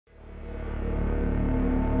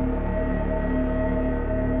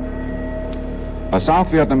A South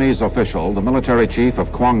Vietnamese official, the military chief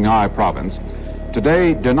of Quang Ngai province,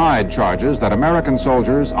 today denied charges that American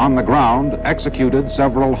soldiers on the ground executed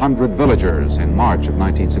several hundred villagers in March of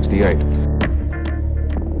 1968.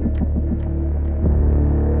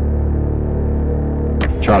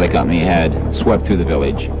 Charlie Company had swept through the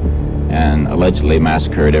village and allegedly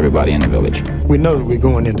massacred everybody in the village. We know that we're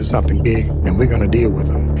going into something big and we're going to deal with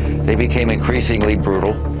them. They became increasingly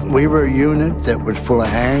brutal. We were a unit that was full of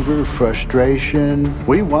anger, frustration.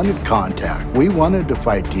 We wanted contact. We wanted to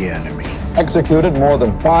fight the enemy. Executed more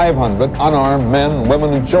than 500 unarmed men,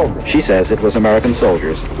 women, and children. She says it was American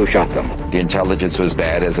soldiers who shot them. The intelligence was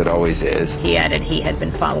bad, as it always is. He added he had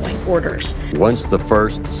been following orders. Once the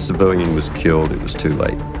first civilian was killed, it was too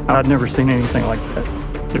late. I'd never seen anything like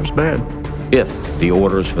that. It was bad. If the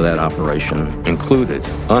orders for that operation included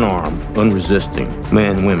unarmed, unresisting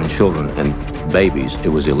men, women, children, and babies, it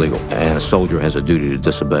was illegal. And a soldier has a duty to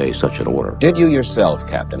disobey such an order. Did you yourself,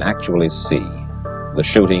 Captain, actually see the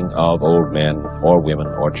shooting of old men or women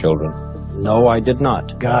or children? No, I did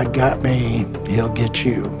not. God got me. He'll get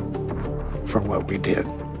you for what we did.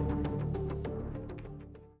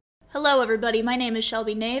 Hello everybody, my name is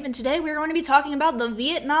Shelby Nave, and today we're going to be talking about the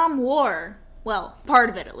Vietnam War. Well,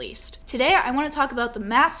 part of it at least. Today I want to talk about the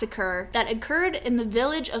massacre that occurred in the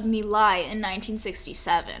village of My Lai in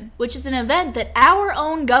 1967, which is an event that our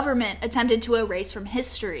own government attempted to erase from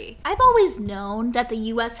history. I've always known that the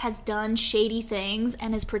US has done shady things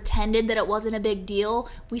and has pretended that it wasn't a big deal.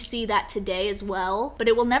 We see that today as well, but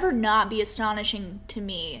it will never not be astonishing to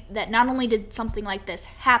me that not only did something like this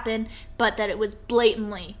happen, but that it was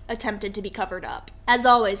blatantly attempted to be covered up. As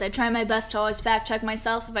always, I try my best to always fact check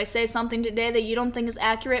myself. If I say something today that you don't think is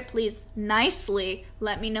accurate, please nicely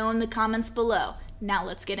let me know in the comments below. Now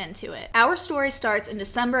let's get into it. Our story starts in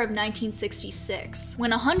December of 1966,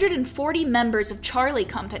 when 140 members of Charlie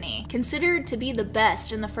Company, considered to be the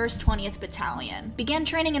best in the 1st 20th Battalion, began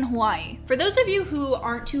training in Hawaii. For those of you who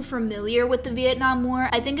aren't too familiar with the Vietnam War,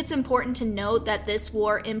 I think it's important to note that this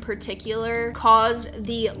war in particular caused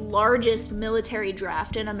the largest military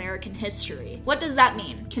draft in American history. What does that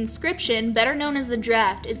mean? Conscription, better known as the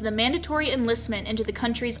draft, is the mandatory enlistment into the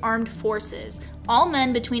country's armed forces. All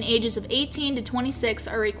men between ages of 18 to 26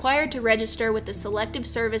 are required to register with the Selective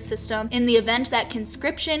Service System in the event that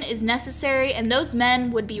conscription is necessary, and those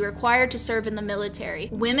men would be required to serve in the military.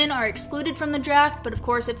 Women are excluded from the draft, but of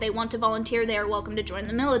course if they want to volunteer, they are welcome to join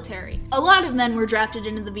the military. A lot of men were drafted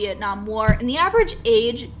into the Vietnam War, and the average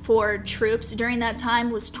age for troops during that time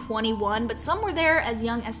was 21, but some were there as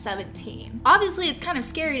young as 17. Obviously, it's kind of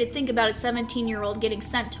scary to think about a 17-year-old getting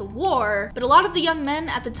sent to war, but a lot of the young men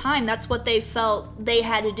at the time, that's what they felt they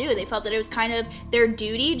had to do. They felt that it was kind of their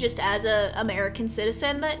duty just as a American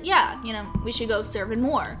citizen that, yeah, you know, we should go serve in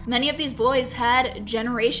war. Many of these boys had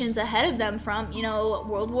generations ahead of them from, you know,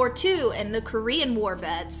 World War II and the Korean War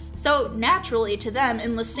vets. So naturally to them,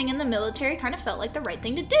 enlisting in the military kind of felt like the right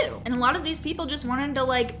thing to do. And a lot of these people just wanted to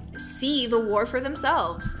like see the war for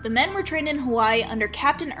themselves. The men were trained in Hawaii under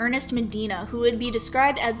Captain Ernest Medina, who would be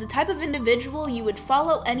described as the type of individual you would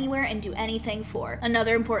follow anywhere and do anything for.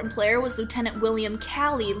 Another important player was Lieutenant William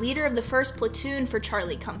Calley, leader of the 1st Platoon for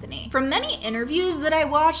Charlie Company. From many interviews that I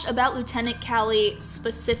watched about Lieutenant Calley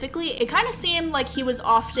specifically, it kind of seemed like he was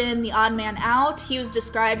often the odd man out. He was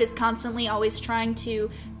described as constantly always trying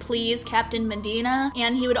to please Captain Medina,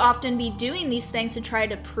 and he would often be doing these things to try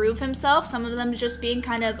to prove himself, some of them just being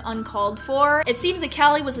kind of uncalled for. It seems that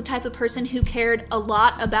Calley was the type of person who cared a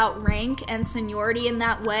lot about rank and seniority in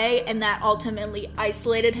that way, and that ultimately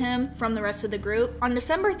isolated him from the rest of the group. On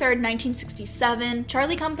December 3rd, 1967,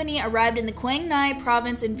 Charlie Company arrived in the Quang Ngai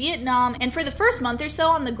province in Vietnam, and for the first month or so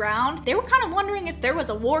on the ground, they were kind of wondering if there was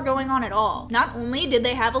a war going on at all. Not only did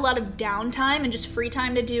they have a lot of downtime and just free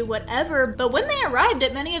time to do whatever, but when they arrived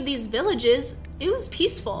at many of these villages, it was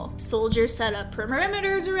peaceful. Soldiers set up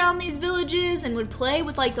perimeters around these villages and would play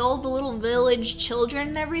with like all the little village children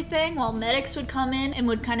and everything, while medics would come in and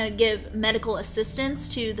would kind of give medical assistance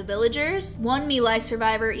to the villagers. One My Lai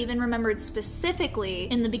survivor even remembered specifically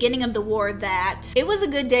in the beginning of the war that it was a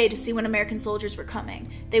good day to see when American soldiers were coming.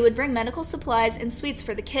 They would bring medical supplies and sweets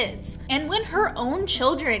for the kids. And when her own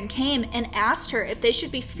children came and asked her if they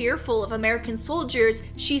should be fearful of American soldiers,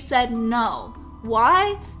 she said no.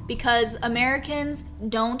 Why? Because Americans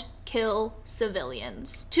don't kill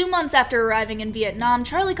civilians. 2 months after arriving in Vietnam,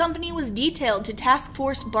 Charlie Company was detailed to Task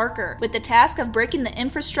Force Barker with the task of breaking the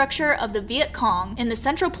infrastructure of the Viet Cong in the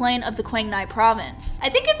central plain of the Quang Ngai province. I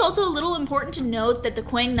think it's also a little important to note that the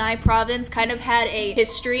Quang Ngai province kind of had a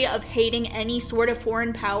history of hating any sort of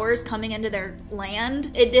foreign powers coming into their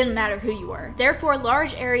land. It didn't matter who you were. Therefore,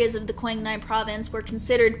 large areas of the Quang Ngai province were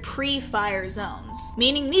considered pre-fire zones,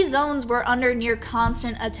 meaning these zones were under near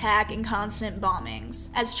constant attack and constant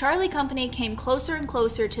bombings. As Charlie Company came closer and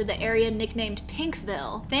closer to the area nicknamed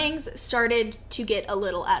Pinkville, things started to get a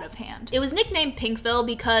little out of hand. It was nicknamed Pinkville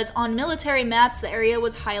because on military maps the area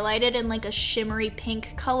was highlighted in like a shimmery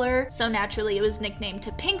pink color, so naturally it was nicknamed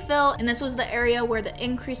to Pinkville, and this was the area where the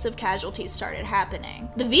increase of casualties started happening.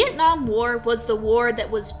 The Vietnam War was the war that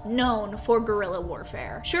was known for guerrilla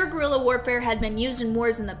warfare. Sure, guerrilla warfare had been used in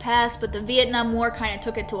wars in the past, but the Vietnam War kind of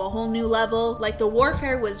took it to a whole new level. Like, the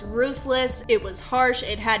warfare was ruthless, it was harsh,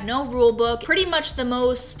 it had no rule book, pretty much the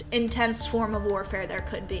most intense form of warfare there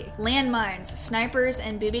could be. Landmines, snipers,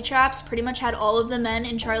 and booby traps pretty much had all of the men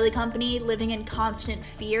in Charlie Company living in constant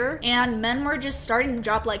fear, and men were just starting to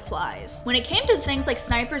drop like flies. When it came to things like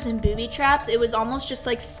snipers and booby traps, it was almost just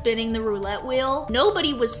like spinning the roulette wheel.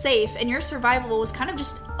 Nobody was safe, and your survival was kind of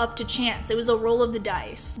just up to chance. It was a roll of the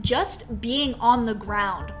dice. Just being on the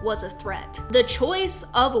ground was a threat. The choice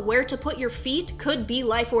of where to put your feet could be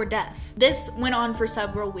life or death. This went on for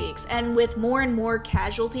several weeks, and with more and more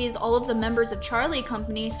casualties, all of the members of Charlie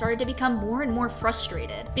Company started to become more and more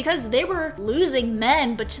frustrated because they were losing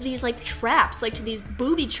men, but to these like traps, like to these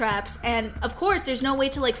booby traps, and of course there's no way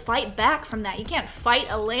to like fight back from that. You can't fight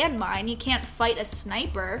a landmine, you can't fight a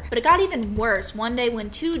sniper. But it got even worse one day when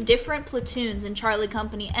 2 different platoons in Charlie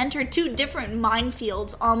Company entered 2 different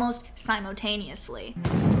minefields almost simultaneously.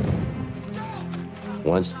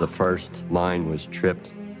 Once the first mine was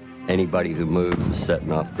tripped, anybody who moved was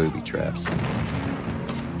setting off booby traps.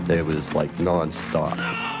 It was like non-stop.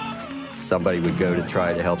 Somebody would go to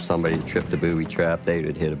try to help somebody trip the booby trap, they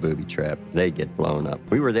would hit a booby trap, they'd get blown up.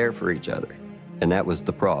 We were there for each other, and that was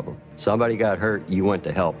the problem. Somebody got hurt, you went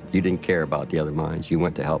to help. You didn't care about the other mines, you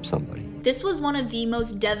went to help somebody. This was one of the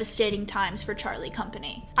most devastating times for Charlie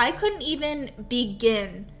Company. I couldn't even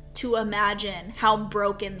begin to imagine how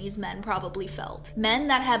broken these men probably felt. Men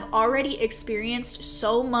that have already experienced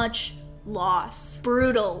so much loss,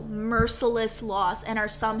 brutal, merciless loss, and are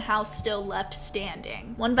somehow still left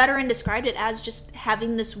standing. One veteran described it as just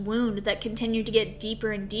having this wound that continued to get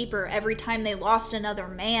deeper and deeper every time they lost another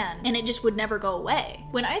man, and it just would never go away.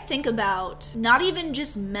 When I think about not even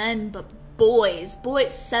just men, but boys,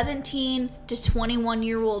 17 to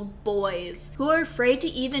 21-year-old boys who are afraid to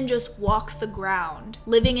even just walk the ground,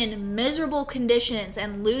 living in miserable conditions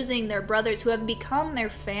and losing their brothers who have become their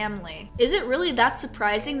family. Is it really that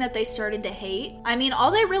surprising that they started to hate? I mean, all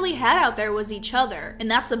they really had out there was each other, and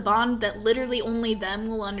that's a bond that literally only them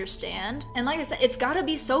will understand. And like I said, it's gotta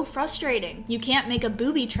be so frustrating. You can't make a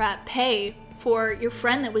booby trap pay for your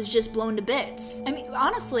friend that was just blown to bits. I mean,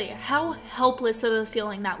 honestly, how helpless of a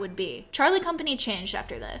feeling that would be. Charlie Company changed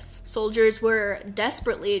after this. Soldiers were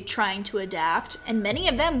desperately trying to adapt, and many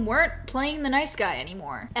of them weren't playing the nice guy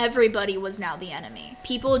anymore. Everybody was now the enemy.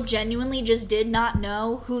 People genuinely just did not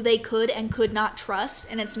know who they could and could not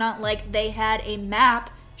trust, and it's not like they had a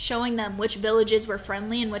map showing them which villages were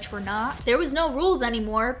friendly and which were not. There was no rules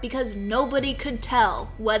anymore because nobody could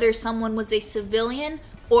tell whether someone was a civilian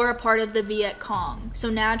or a part of the Viet Cong. So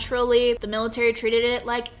naturally, the military treated it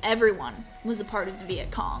like everyone was a part of the Viet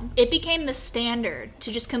Cong. It became the standard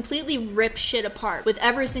to just completely rip shit apart with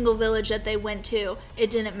every single village that they went to. It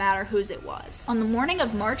didn't matter whose it was. On the morning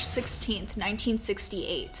of March 16th,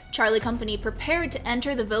 1968, Charlie Company prepared to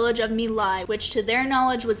enter the village of My Lai, which to their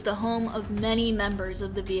knowledge was the home of many members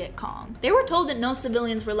of the Viet Cong. They were told that no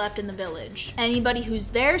civilians were left in the village. Anybody who's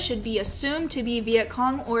there should be assumed to be Viet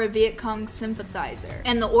Cong or a Viet Cong sympathizer,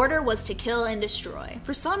 and the order was to kill and destroy.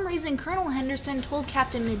 For some reason, Colonel Henderson told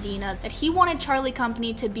Captain Medina that he wanted Charlie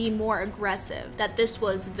Company to be more aggressive, that this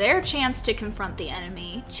was their chance to confront the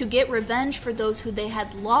enemy, to get revenge for those who they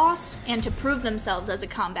had lost, and to prove themselves as a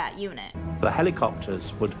combat unit. The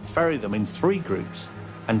helicopters would ferry them in 3 groups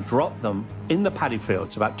and drop them in the paddy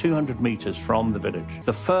fields about 200 meters from the village.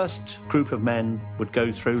 The first group of men would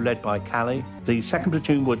go through, led by Callie. The second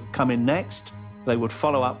platoon would come in next. They would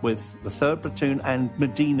follow up with the 3rd platoon and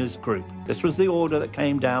Medina's group. This was the order that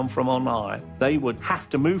came down from on high. They would have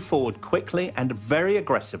to move forward quickly and very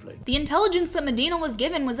aggressively. The intelligence that Medina was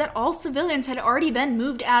given was that all civilians had already been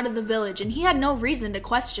moved out of the village, and he had no reason to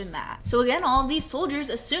question that. So again, all of these soldiers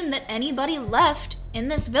assumed that anybody left in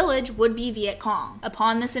this village would be Viet Cong.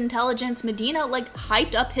 Upon this intelligence, Medina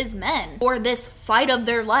hyped up his men for this fight of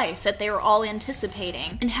their life that they were all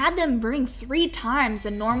anticipating and had them bring 3 times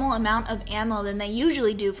the normal amount of ammo than they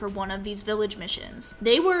usually do for one of these village missions.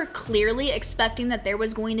 They were clearly expecting that there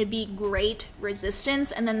was going to be great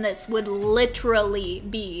resistance, and then this would literally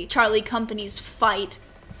be Charlie Company's fight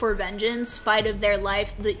for vengeance, fight of their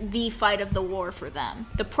life, the fight of the war for them.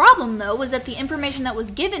 The problem, though, was that the information that was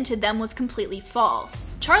given to them was completely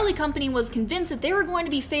false. Charlie Company was convinced that they were going to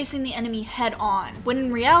be facing the enemy head on, when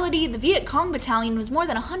in reality, the Viet Cong battalion was more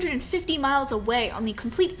than 150 miles away on the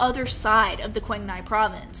complete other side of the Quang Ngai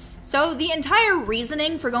province. So the entire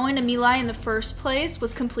reasoning for going to My Lai in the first place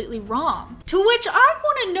was completely wrong. To which I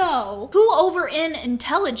want to know who over in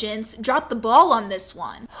intelligence dropped the ball on this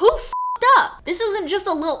one. Who up? This isn't just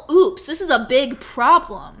a little oops, this is a big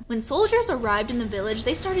problem. When soldiers arrived in the village,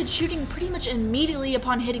 they started shooting pretty much immediately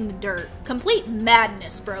upon hitting the dirt. Complete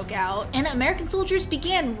madness broke out, and American soldiers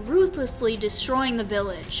began ruthlessly destroying the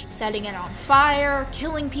village, setting it on fire,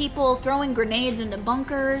 killing people, throwing grenades into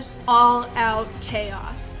bunkers, all out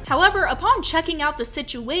chaos. However, upon checking out the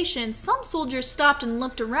situation, some soldiers stopped and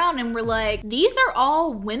looked around and were like, these are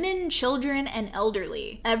all women, children, and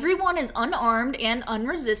elderly. Everyone is unarmed and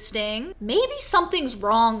unresisting. Maybe something's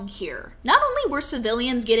wrong here. Not only were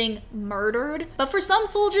civilians getting murdered, but for some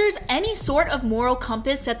soldiers, any sort of moral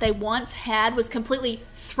compass that they once had was completely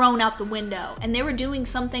thrown out the window, and they were doing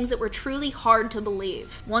some things that were truly hard to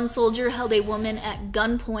believe. One soldier held a woman at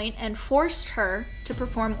gunpoint and forced her to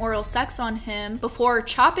perform oral sex on him before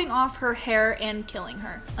chopping off her hair and killing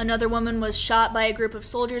her. Another woman was shot by a group of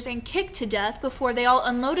soldiers and kicked to death before they all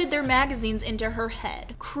unloaded their magazines into her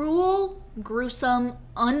head. Cruel, gruesome,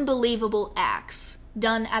 unbelievable acts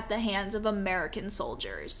done at the hands of American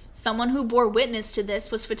soldiers. Someone who bore witness to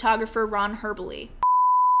this was photographer Ron Herbley.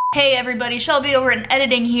 Hey everybody, Shelby over in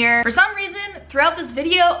editing here. For some reason, throughout this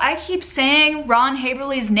video, I keep saying Ron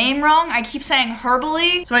Haberly's name wrong. I keep saying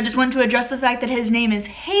Herbley, so I just wanted to address the fact that his name is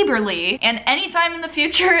Haberly, and anytime in the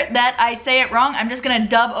future that I say it wrong, I'm just gonna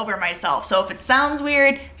dub over myself. So if it sounds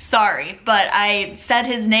weird, sorry, but I said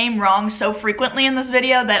his name wrong so frequently in this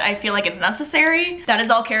video that I feel like it's necessary. That is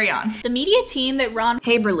all, carry on. The media team that Ron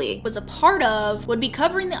Haberly was a part of would be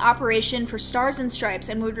covering the operation for Stars and Stripes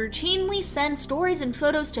and would routinely send stories and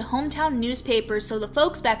photos to hometown newspapers so the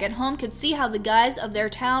folks back at home could see how the guys of their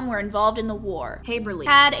town were involved in the war. Haberly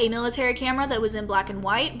had a military camera that was in black and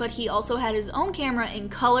white, but he also had his own camera in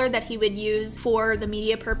color that he would use for the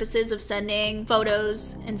media purposes of sending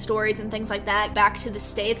photos and stories and things like that back to the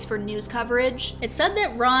States for news coverage. It said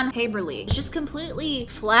that Ron Haberly was just completely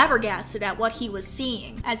flabbergasted at what he was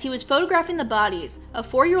seeing. As he was photographing the bodies, a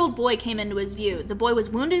 4-year-old boy came into his view. The boy was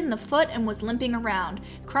wounded in the foot and was limping around,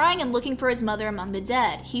 crying and looking for his mother among the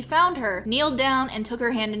dead. He found her, kneeled down, and took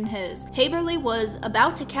her hand in his. Haberly was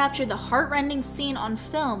about to capture the heart-rending scene on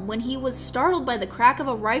film when he was startled by the crack of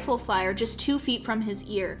a rifle fire just 2 feet from his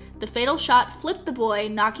ear. The fatal shot flipped the boy,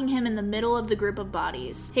 knocking him in the middle of the group of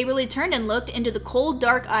bodies. Haberly turned and looked into the cold,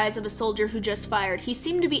 dark eyes of a soldier who just fired. He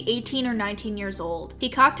seemed to be 18 or 19 years old. He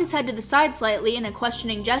cocked his head to the side slightly in a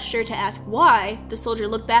questioning gesture to ask why. The soldier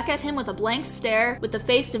looked back at him with a blank stare, with the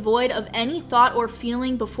face devoid of any thought or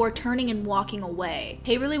feeling before turning and walking away.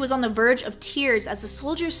 Haberly was on the verge of tears as the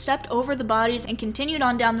soldiers stepped over the bodies and continued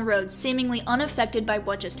on down the road, seemingly unaffected by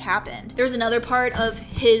what just happened. There's another part of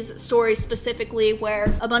his story specifically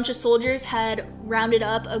where a bunch of soldiers had rounded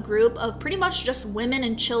up a group of pretty much just women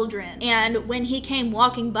and children, and when he came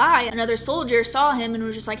walking by, another soldier saw him and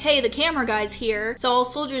was just like, hey, the camera guy's here. So all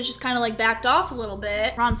soldiers just kind of like backed off a little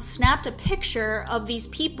bit. Ron snapped a picture of these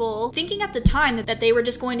people, thinking at the time that they were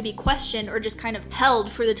just going to be questioned or just kind of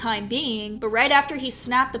held for the time being, but right after he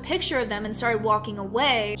snapped the picture of them and started walking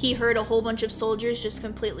away, he heard a whole bunch of soldiers just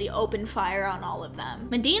completely open fire on all of them.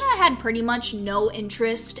 Medina had pretty much no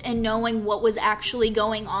interest in knowing what was actually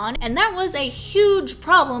going on, and that was a huge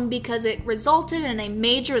problem because it resulted in a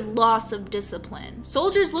major loss of discipline.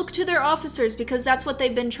 Soldiers look to their officers because that's what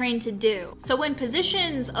they've been trained to do. So when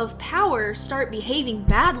positions of power start behaving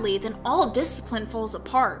badly, then all discipline falls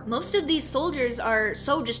apart. Most of these soldiers are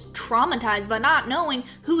so just traumatized by not knowing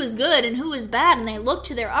who is good and who is bad, and they look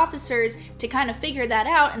to their officers to kind of figure that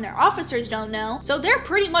out, and their officers don't know, so they're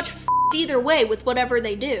pretty much either way with whatever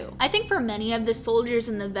they do. I think for many of the soldiers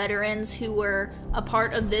and the veterans who were a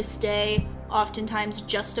part of this day oftentimes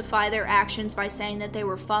justify their actions by saying that they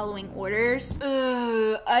were following orders.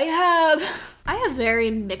 I have I have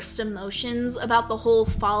very mixed emotions about the whole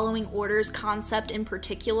following orders concept in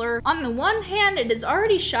particular. On the one hand, it is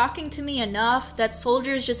already shocking to me enough that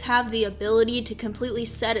soldiers just have the ability to completely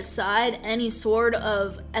set aside any sort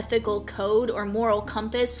of ethical code or moral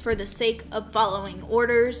compass for the sake of following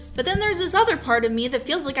orders. But then there's this other part of me that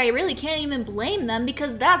feels like I really can't even blame them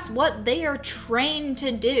because that's what they are trained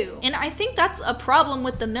to do. And I think that's a problem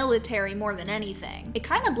with the military more than anything. It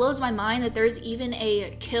kind of blows my mind that there's even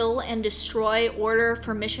a kill and destroy order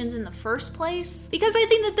for missions in the first place, because I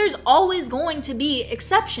think that there's always going to be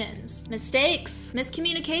exceptions. Mistakes,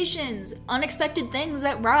 miscommunications, unexpected things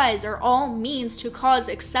that rise are all means to cause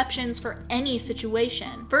exceptions for any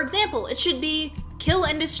situation. For example, it should be kill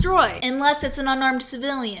and destroy, unless it's an unarmed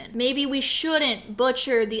civilian. Maybe we shouldn't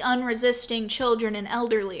butcher the unresisting children and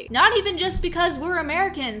elderly. Not even just because we're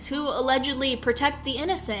Americans who allegedly protect the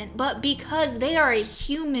innocent, but because they are a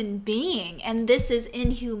human being, and this is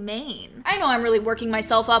inhumane. I know I'm really working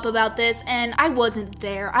myself up about this, and I wasn't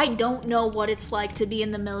there. I don't know what it's like to be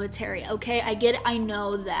in the military, okay? I get it, I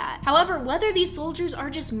know that. However, whether these soldiers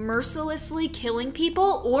are just mercilessly killing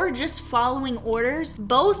people or just following orders,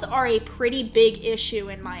 both are a pretty big issue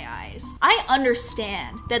in my eyes. I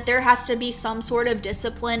understand that there has to be some sort of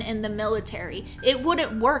discipline in the military. It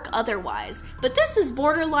wouldn't work otherwise, but this is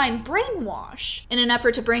borderline brainwash. In an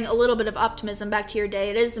effort to bring a little bit of optimism back to your day,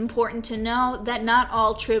 it is important to know that not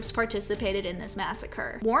all troops participated in this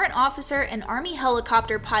massacre. Warrant officer and Army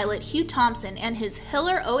helicopter pilot Hugh Thompson and his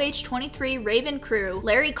Hiller OH-23 Raven crew,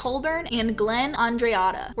 Larry Colburn and Glenn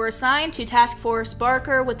Andreatta, were assigned to Task Force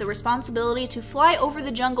Barker with the responsibility to fly over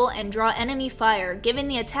the jungle and draw enemy fire, giving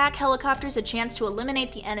the attack helicopters a chance to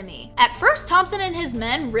eliminate the enemy. At first, Thompson and his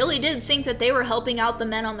men really did think that they were helping out the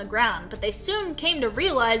men on the ground, but they soon came to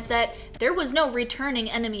realize that there was no returning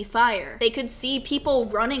enemy fire. They could see people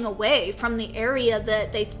running away from the area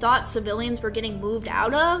that they thought civilians were getting moved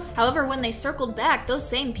out of. However, when they circled back, those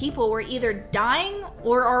same people were either dying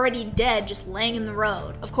or already dead, just laying in the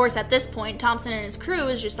road. Of course, at this point, Thompson and his crew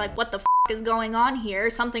is just like, what the f is going on here?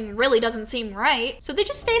 Something really doesn't seem right. So they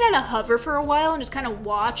just stayed at a hover for a while and just kind of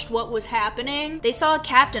watched what was happening. They saw a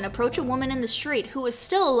captain approach a woman in the street who was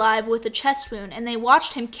still alive with a chest wound, and they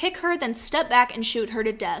watched him kick her, then step back and shoot her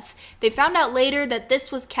to death. They found out later that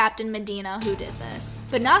this was Captain Medina who did this.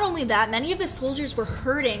 But not only that, many of the soldiers were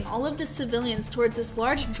herding all of the civilians towards this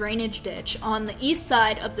large drainage ditch on the east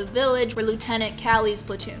side of the village where Lieutenant Callie's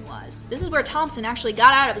platoon was. This is where Thompson actually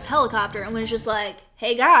got out of his helicopter and was just like,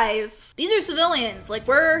 hey guys, these are civilians, like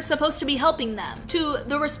we're supposed to be helping them. To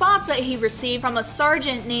the response that he received from a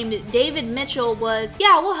sergeant named David Mitchell was,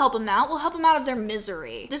 yeah, we'll help them out of their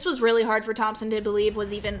misery. This was really hard for Thompson to believe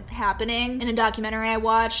was even happening. In a documentary I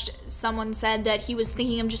watched, someone said that he was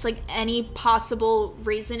thinking of just like any possible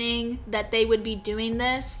reasoning that they would be doing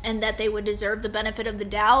this and that they would deserve the benefit of the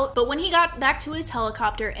doubt. But when he got back to his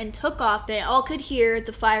helicopter and took off, they all could hear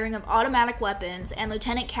the firing of automatic weapons, and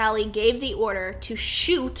Lieutenant Callie gave the order to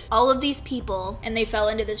shoot all of these people, and they fell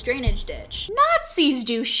into this drainage ditch. Nazis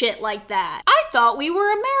do shit like that. I thought we were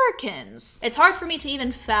Americans. It's hard for me to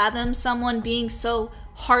even fathom someone being so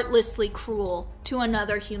heartlessly cruel to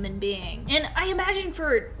another human being. And I imagine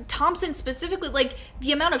for Thompson specifically, like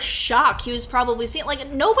the amount of shock he was probably seeing, like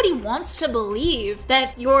nobody wants to believe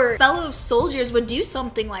that your fellow soldiers would do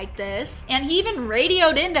something like this. And he even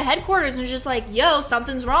radioed into headquarters and was just like, yo,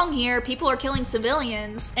 something's wrong here. People are killing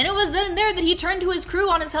civilians. And it was then and there that he turned to his crew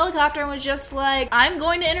on his helicopter and was just like, I'm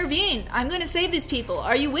going to intervene. I'm going to save these people.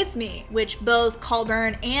 Are you with me? Which both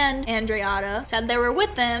Colburn and Andreatta said they were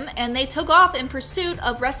with them, and they took off in pursuit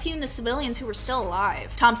of rescuing the civilians who were still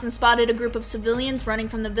alive. Thompson spotted a group of civilians running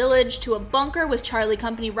from the village to a bunker with Charlie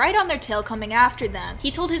Company right on their tail coming after them. He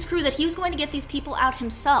told his crew that he was going to get these people out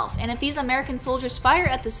himself, and if these American soldiers fire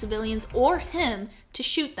at the civilians or him, to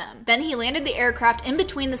shoot them. Then he landed the aircraft in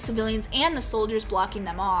between the civilians and the soldiers, blocking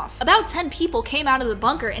them off. About 10 people came out of the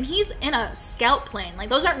bunker, and he's in a scout plane. Like,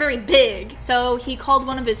 those aren't very big. So he called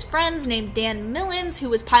one of his friends named Dan Millins, who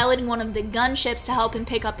was piloting one of the gunships, to help him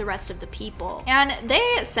pick up the rest of the people. And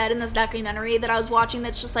they said in this documentary that I was watching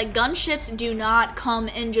that's just like, gunships do not come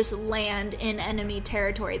and just land in enemy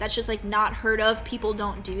territory. That's just like not heard of. People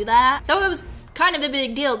don't do that. So it was kind of a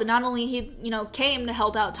big deal that not only he, came to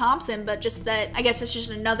help out Thompson, but just that, I guess it's just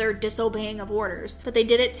another disobeying of orders. But they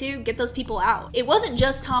did it to get those people out. It wasn't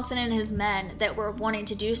just Thompson and his men that were wanting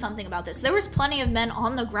to do something about this. There was plenty of men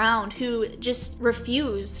on the ground who just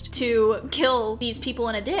refused to kill these people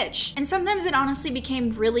in a ditch. And sometimes it honestly became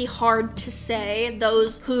really hard to say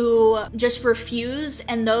those who just refused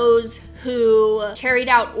and those who carried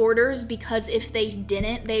out orders because if they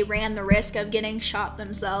didn't, they ran the risk of getting shot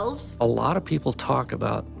themselves. A lot of people talk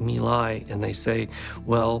about My Lai and they say,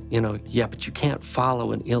 well, yeah, but you can't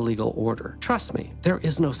follow an illegal order. Trust me, there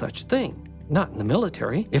is no such thing. Not in the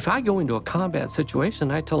military. If I go into a combat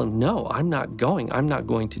situation, I tell them, no, I'm not going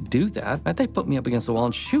to do that. They put me up against the wall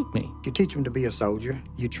and shoot me. You teach him to be a soldier.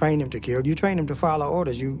 You train him to kill. You train him to follow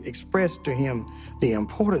orders. You express to him the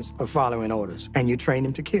importance of following orders, and you train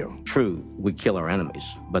him to kill. True, we kill our enemies,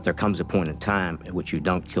 but there comes a point in time at which you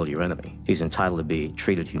don't kill your enemy. He's entitled to be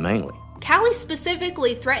treated humanely. Callie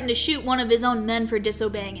specifically threatened to shoot one of his own men for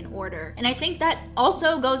disobeying an order. And I think that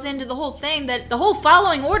also goes into the whole thing that the whole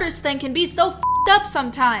following orders thing can be so f***ed up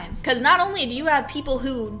sometimes. Because not only do you have people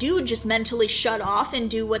who do just mentally shut off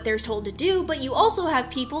and do what they're told to do, but you also have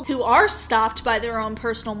people who are stopped by their own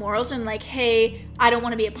personal morals and like, hey, I don't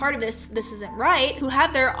want to be a part of this, this isn't right, who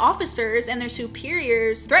have their officers and their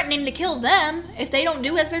superiors threatening to kill them if they don't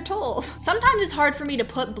do as they're told. Sometimes it's hard for me to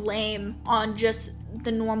put blame on just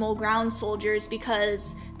the normal ground soldiers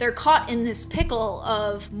because they're caught in this pickle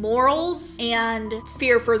of morals and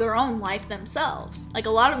fear for their own life themselves. Like, a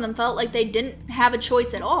lot of them felt like they didn't have a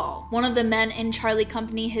choice at all. One of the men in Charlie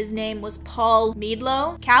Company, his name was Paul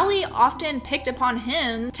Meadlow. Callie often picked upon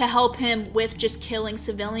him to help him with just killing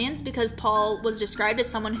civilians because Paul was described as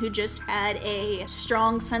someone who just had a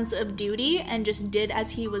strong sense of duty and just did as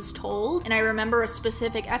he was told. And I remember a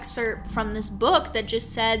specific excerpt from this book that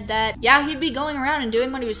just said that, yeah, he'd be going around and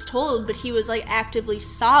doing what he was told, but he was like actively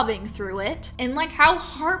sobbing through it. And like, how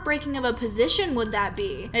heartbreaking of a position would that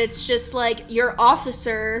be? It's just like your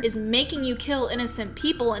officer is making you kill innocent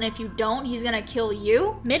people, and if you don't, he's gonna kill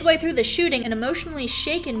you. Midway through the shooting, an emotionally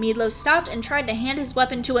shaken Meadlow stopped and tried to hand his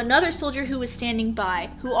weapon to another soldier who was standing by,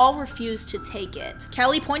 who all refused to take it.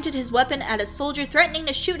 Callie pointed his weapon at a soldier, threatening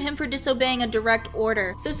to shoot him for disobeying a direct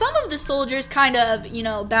order. So some of the soldiers kind of,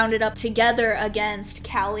 bounded up together against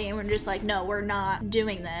Callie and were just like, no, we're not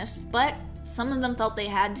doing this. But some of them felt they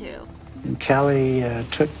had to. And Callie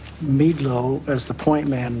took Meadlow as the point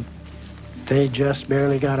man. They just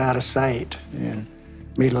barely got out of sight, and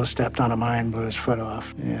Meadlow stepped on a mine, blew his foot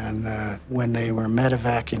off. And when they were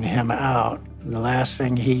medevacing him out, the last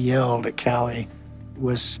thing he yelled at Callie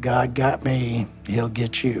was, "God got me, he'll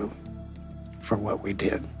get you," for what we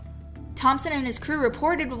did. Thompson and his crew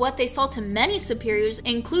reported what they saw to many superiors,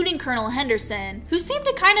 including Colonel Henderson, who seemed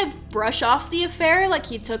to kind of brush off the affair like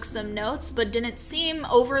he took some notes, but didn't seem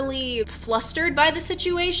overly flustered by the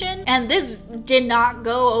situation. And this did not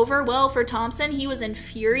go over well for Thompson. He was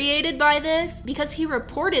infuriated by this because he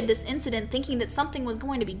reported this incident thinking that something was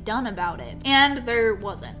going to be done about it. And there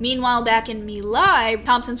wasn't. Meanwhile, back in My Lai,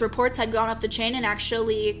 Thompson's reports had gone up the chain and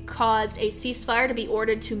actually caused a ceasefire to be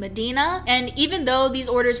ordered to Medina. And even though these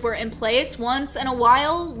orders were in place, once in a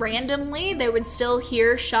while, randomly, they would still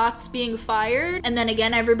hear shots being fired, and then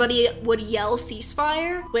again everybody would yell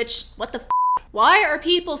ceasefire, which, what the f***? Why are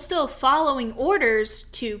people still following orders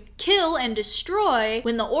to kill and destroy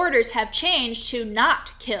when the orders have changed to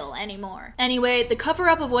not kill anymore? Anyway, the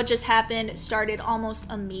cover-up of what just happened started almost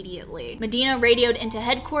immediately. Medina radioed into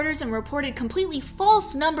headquarters and reported completely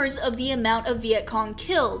false numbers of the amount of Viet Cong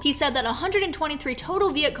killed. He said that 123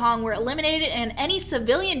 total Viet Cong were eliminated and any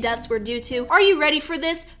civilian deaths were due to, are you ready for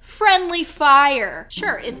this? Friendly fire.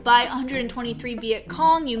 Sure, if by 123 Viet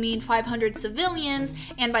Cong you mean 500 civilians,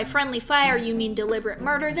 and by friendly fire you mean deliberate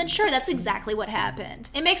murder, then sure, that's exactly what happened.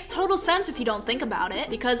 It makes total sense if you don't think about it,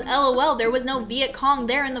 because LOL, there was no Viet Cong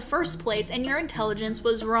there in the first place, and your intelligence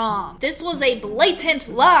was wrong. This was a blatant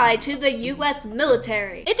lie to the US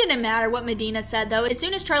military. It didn't matter what Medina said though. As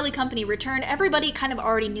soon as Charlie Company returned, everybody kind of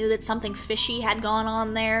already knew that something fishy had gone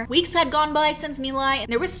on there. Weeks had gone by since My Lai,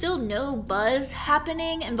 and there was still no buzz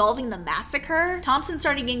happening involving the massacre. Thompson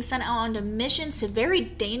started getting sent out onto missions to very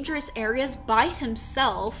dangerous areas by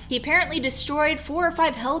himself. He apparently destroyed 4 or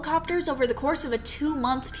 5 helicopters over the course of a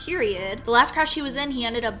 2-month period. The last crash he was in, he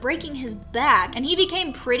ended up breaking his back, and he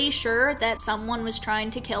became pretty sure that someone was trying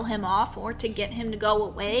to kill him off or to get him to go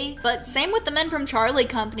away. But same with the men from Charlie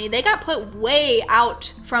Company. They got put way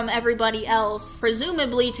out from everybody else,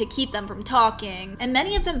 presumably to keep them from talking. And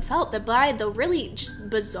many of them felt that by the really just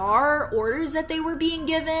bizarre orders that they were being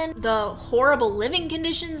given, the horrible living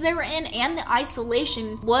conditions they were in, and the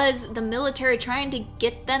isolation was the military trying to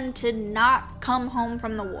get them to not come home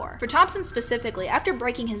from the war. For Thompson specifically, after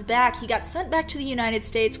breaking his back, he got sent back to the United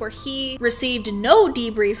States where he received no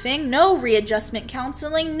debriefing, no readjustment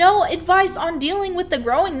counseling, no advice on dealing with the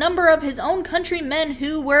growing number of his own countrymen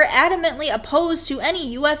who were adamantly opposed to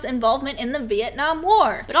any US involvement in the Vietnam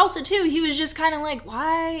War. But also too, he was just kind of like,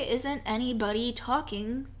 why isn't anybody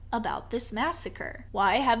talking about this massacre?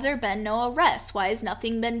 Why have there been no arrests? Why has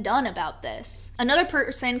nothing been done about this? Another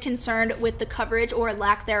person concerned with the coverage or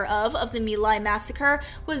lack thereof of the My Lai massacre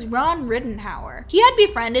was Ron Rittenhour. He had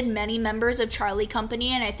befriended many members of Charlie Company,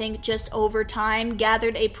 and I think just over time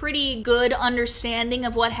gathered a pretty good understanding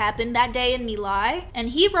of what happened that day in My Lai, and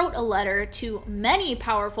he wrote a letter to many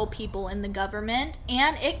powerful people in the government,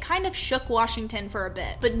 and it kind of shook Washington for a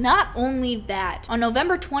bit. But not only that, on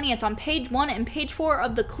November 20th, on page 1 and page 4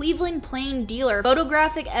 of the Cleveland Plain Dealer,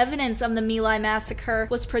 photographic evidence of the My Lai massacre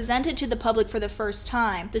was presented to the public for the first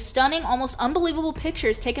time. The stunning, almost unbelievable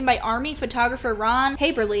pictures taken by Army photographer Ron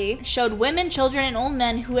Haberle showed women, children, and old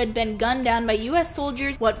men who had been gunned down by U.S.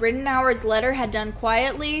 soldiers. What Rittenhour's letter had done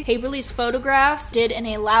quietly, Haberle's photographs did in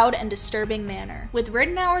a loud and disturbing manner. With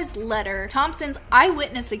Rittenhour's letter, Thompson's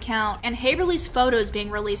eyewitness account, and Haberle's photos being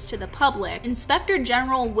released to the public, Inspector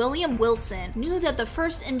General William Wilson knew that the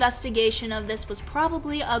first investigation of this was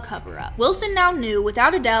probably a cover-up. Wilson now knew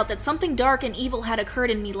without a doubt that something dark and evil had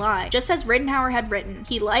occurred in My Lai, just as Rittenhour had written.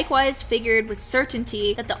 He likewise figured with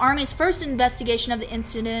certainty that the Army's first investigation of the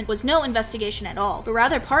incident was no investigation at all, but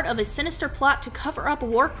rather part of a sinister plot to cover up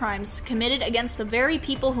war crimes committed against the very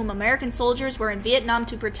people whom American soldiers were in Vietnam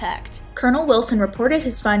to protect. Colonel Wilson reported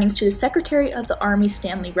his findings to the Secretary of the Army,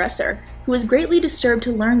 Stanley Resser, who was greatly disturbed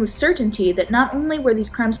to learn with certainty that not only were these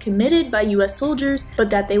crimes committed by U.S. soldiers,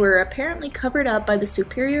 but that they were apparently covered up by the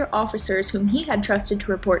superior officers whom he had trusted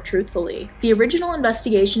to report truthfully. The original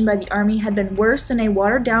investigation by the Army had been worse than a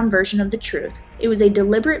watered-down version of the truth. It was a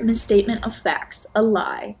deliberate misstatement of facts, a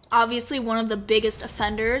lie. Obviously, one of the biggest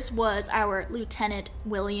offenders was our Lieutenant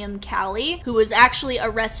William Calley, who was actually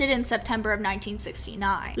arrested in September of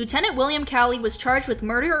 1969. Lieutenant William Calley was charged with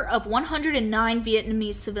murder of 109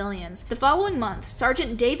 Vietnamese civilians. The following month,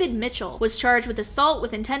 Sergeant David Mitchell was charged with assault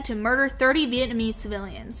with intent to murder 30 Vietnamese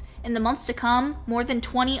civilians. In the months to come, more than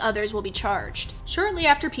 20 others will be charged. Shortly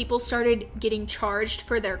after people started getting charged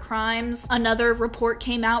for their crimes, another report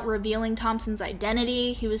came out revealing Thompson's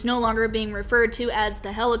identity. He was no longer being referred to as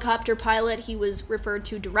the helicopter pilot, he was referred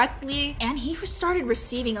to directly, and he started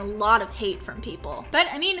receiving a lot of hate from people. But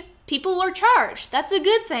I mean, people are charged. That's a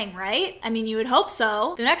good thing, right? I mean, you would hope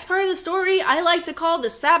so. The next part of the story I like to call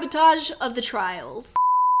the sabotage of the trials.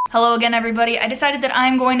 Hello again, everybody. I decided that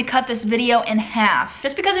I'm going to cut this video in half.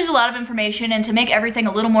 Just because there's a lot of information, and to make everything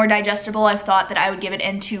a little more digestible, I thought that I would give it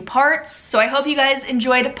in 2 parts. So I hope you guys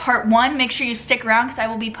enjoyed part 1. Make sure you stick around because I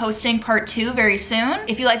will be posting part 2 very soon.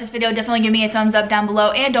 If you like this video, definitely give me a thumbs up down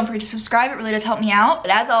below, and don't forget to subscribe. It really does help me out.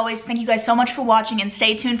 But as always, thank you guys so much for watching, and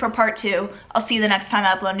stay tuned for part 2. I'll see you the next time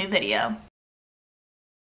I upload a new video.